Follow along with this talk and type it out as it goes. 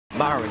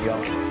Myron, y'all.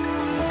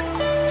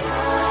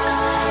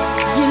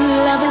 Your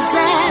love is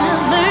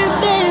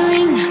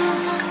ever-bearing,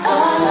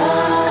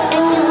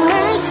 and your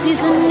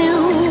mercies are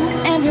new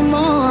every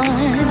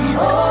morning.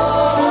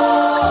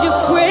 Your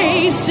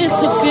grace is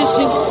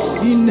sufficient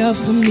enough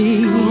for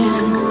me,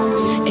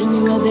 and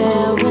you are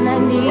there when I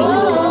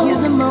need you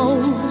the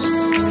most.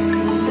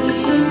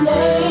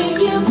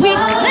 We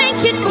thank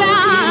you,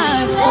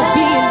 God, for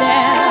being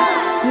there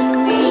when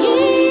we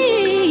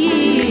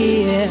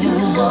need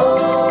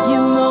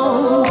you most.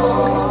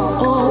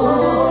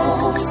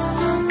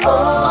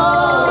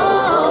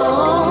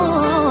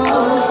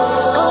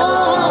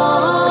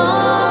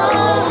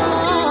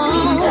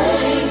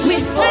 We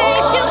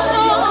thank you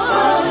for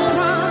the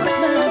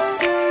promise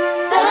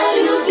that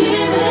you've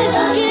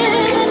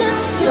given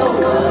us,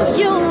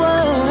 your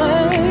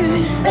word,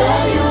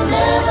 that you'll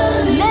never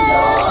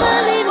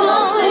leave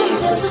or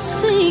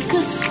forsake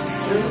us.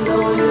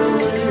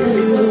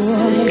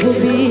 You will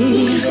be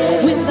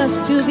with us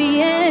to the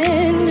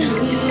end.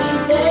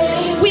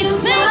 We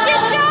thank you,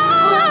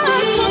 God,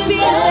 for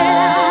being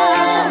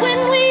there when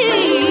we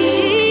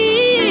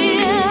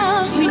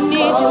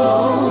need you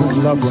most. When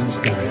loved ones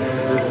die,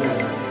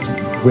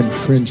 when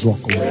friends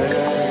walk away,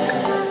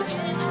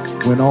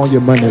 when all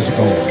your money's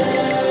gone,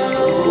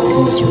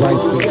 he's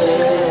right there.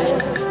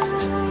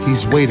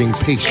 He's waiting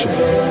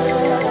patiently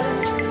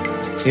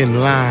in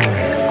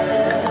line.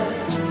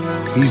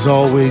 He's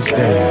always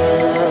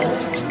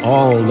there,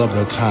 all of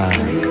the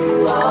time.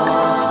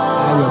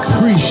 I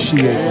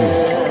appreciate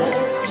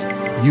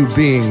you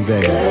being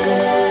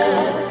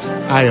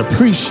there. I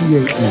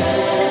appreciate you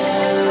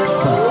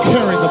for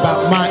caring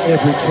about my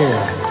every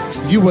care.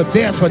 You were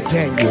there for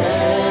Daniel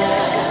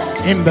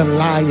in the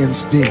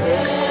lion's den.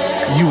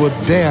 You were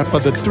there for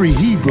the 3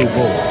 Hebrew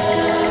boys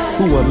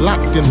who were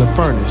locked in the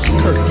furnace.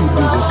 Kurt, you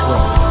knew this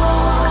well.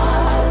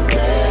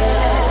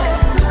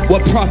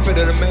 What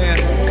profited a man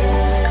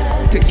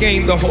to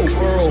gain the whole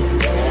world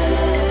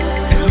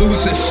and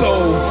lose his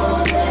soul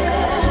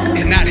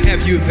and not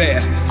have you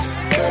there?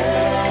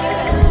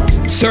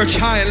 Search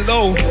high and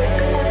low,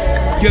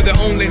 you're the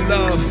only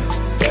love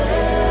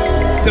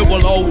that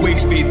will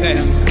always be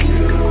there.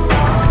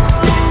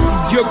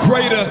 You're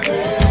greater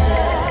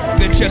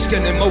than just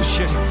an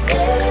emotion.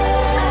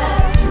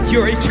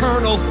 You're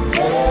eternal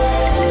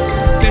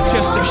than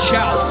just a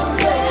shout.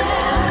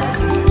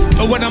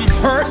 But when I'm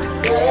hurt,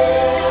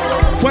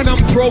 when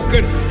I'm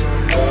broken,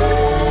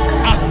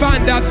 I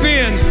find out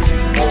then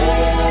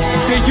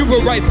that you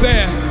were right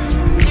there.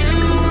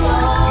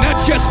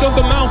 Not just on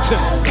the mountain,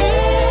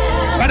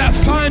 but I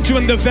find you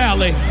in the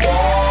valley.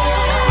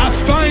 I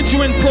find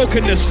you in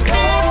brokenness.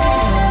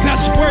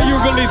 That's where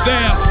you're really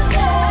there.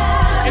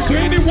 Is there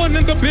anyone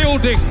in the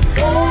building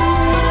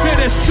that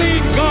has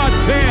seen God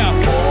there?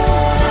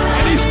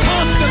 And he's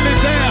constantly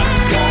there.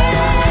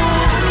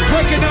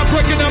 Break it down,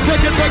 break it down,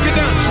 break it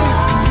down.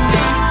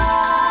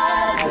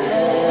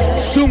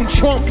 Soon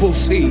Trump will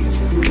see.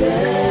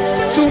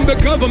 Soon the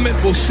government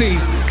will see.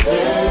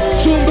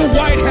 Soon the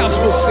White House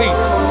will see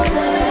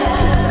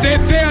that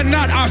they're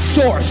not our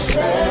source.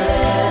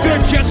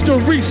 They're just a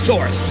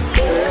resource.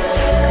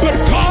 But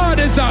God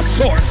is our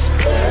source.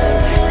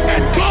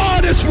 And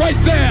God is right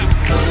there.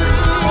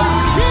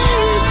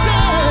 He's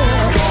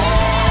there.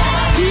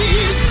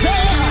 He's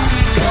there.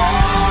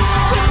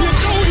 If you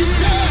know he's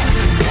there,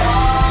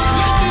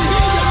 let me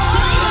hear you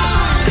say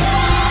it.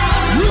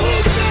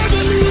 You'll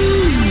never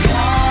leave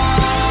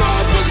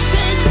nor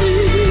forsake me.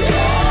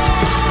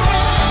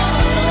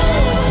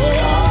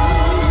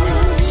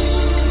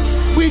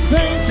 We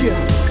thank you.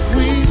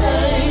 We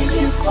thank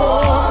you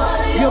for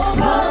your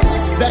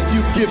promise that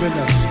you've given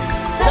us.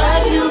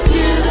 That you've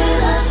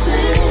given us in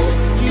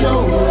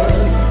your word.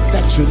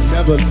 That you'll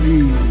never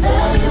leave.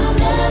 That you'll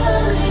never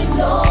leave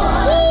nor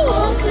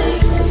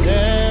forsake us.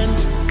 And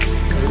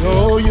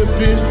oh, you've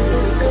been.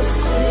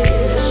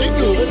 She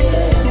good.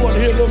 You want to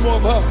hear a little more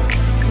of her?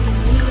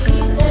 We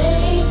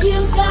thank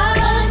you,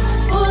 God,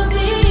 for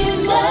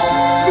being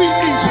there. We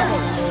need you.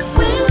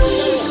 When we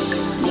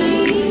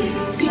need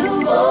you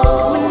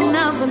most. When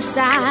I'm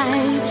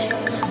inside,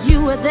 you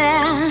were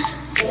there.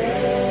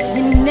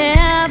 You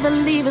never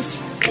leave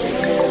us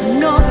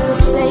nor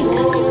forsake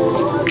us.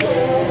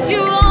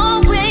 You're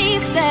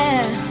always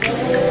there.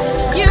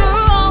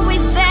 You're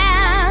always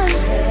there.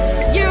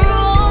 You're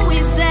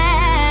always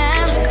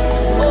there.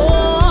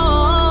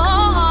 Oh,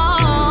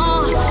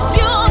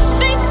 you're a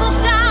faithful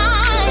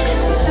God.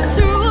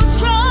 Through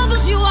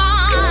troubles you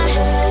are.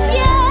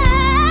 Yeah.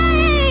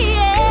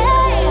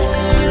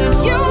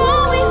 You're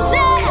always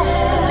there.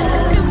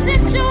 Through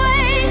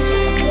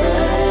situations,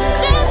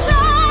 through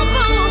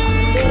troubles,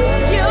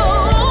 you're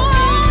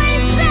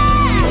always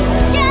there.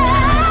 Yeah.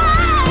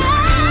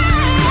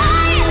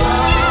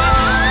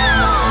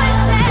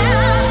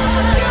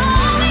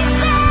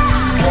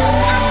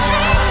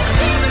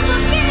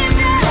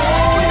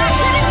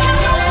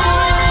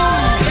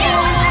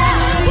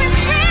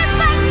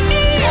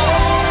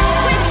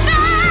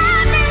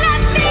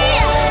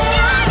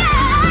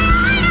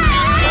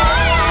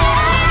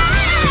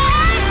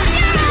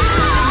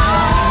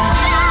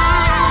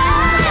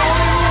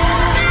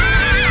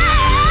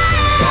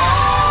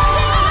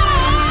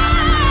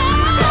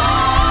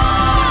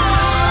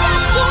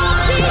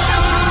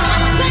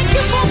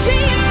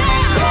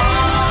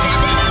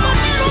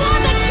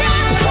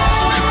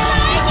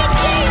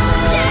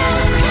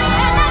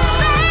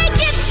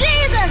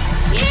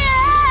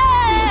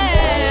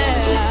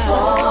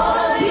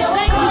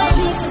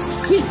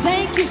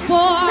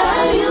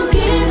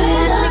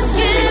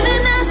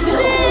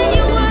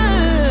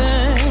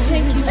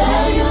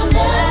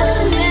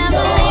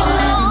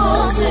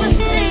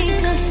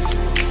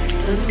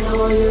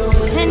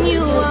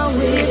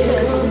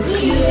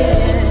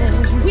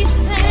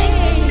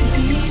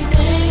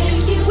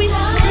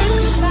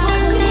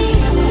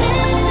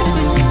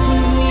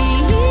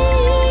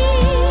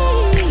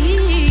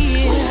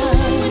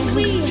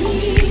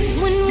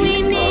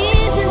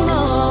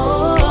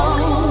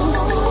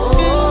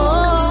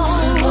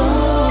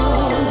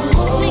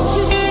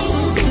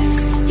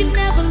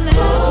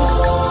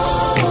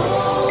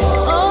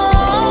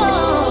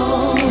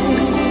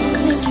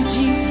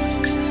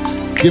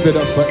 Give it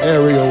up for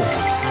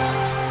Ariel.